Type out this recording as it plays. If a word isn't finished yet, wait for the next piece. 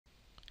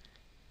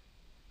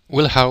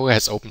Will Howe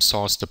has open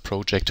sourced a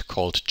project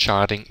called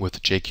Charting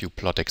with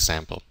jqPlot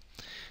example.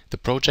 The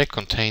project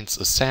contains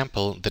a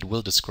sample that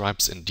Will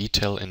describes in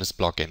detail in his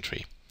blog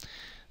entry.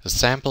 The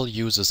sample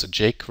uses a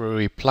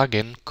jQuery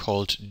plugin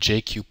called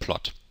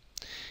jqPlot.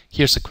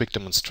 Here's a quick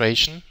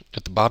demonstration.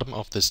 At the bottom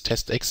of this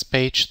testx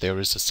page there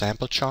is a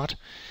sample chart.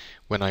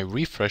 When I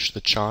refresh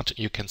the chart,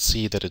 you can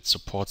see that it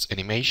supports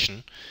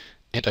animation,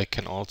 and I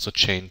can also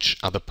change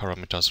other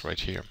parameters right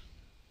here.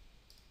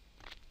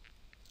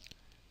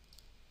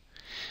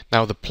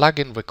 Now the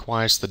plugin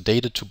requires the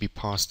data to be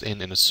passed in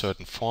a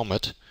certain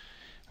format,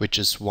 which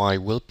is why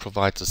Will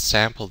provides a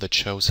sample that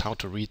shows how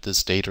to read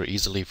this data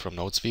easily from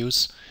nodes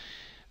views.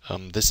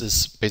 This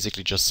is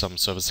basically just some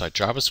server-side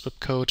JavaScript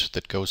code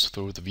that goes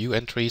through the view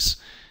entries,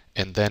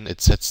 and then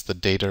it sets the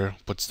data,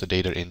 puts the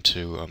data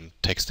into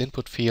text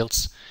input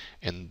fields,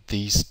 and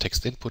these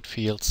text input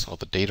fields, or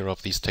the data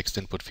of these text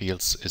input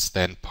fields, is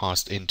then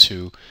passed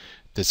into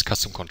this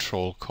custom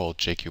control called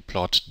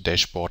jqPlot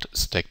dashboard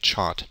stack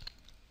chart.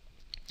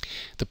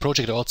 The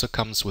project also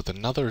comes with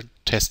another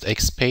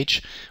testx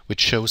page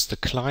which shows the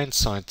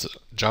client-side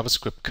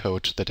JavaScript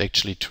code that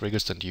actually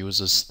triggers and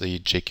uses the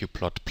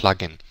jqPlot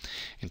plugin.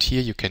 And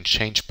here you can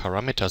change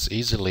parameters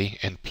easily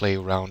and play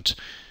around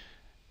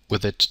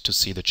with it to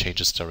see the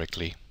changes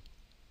directly.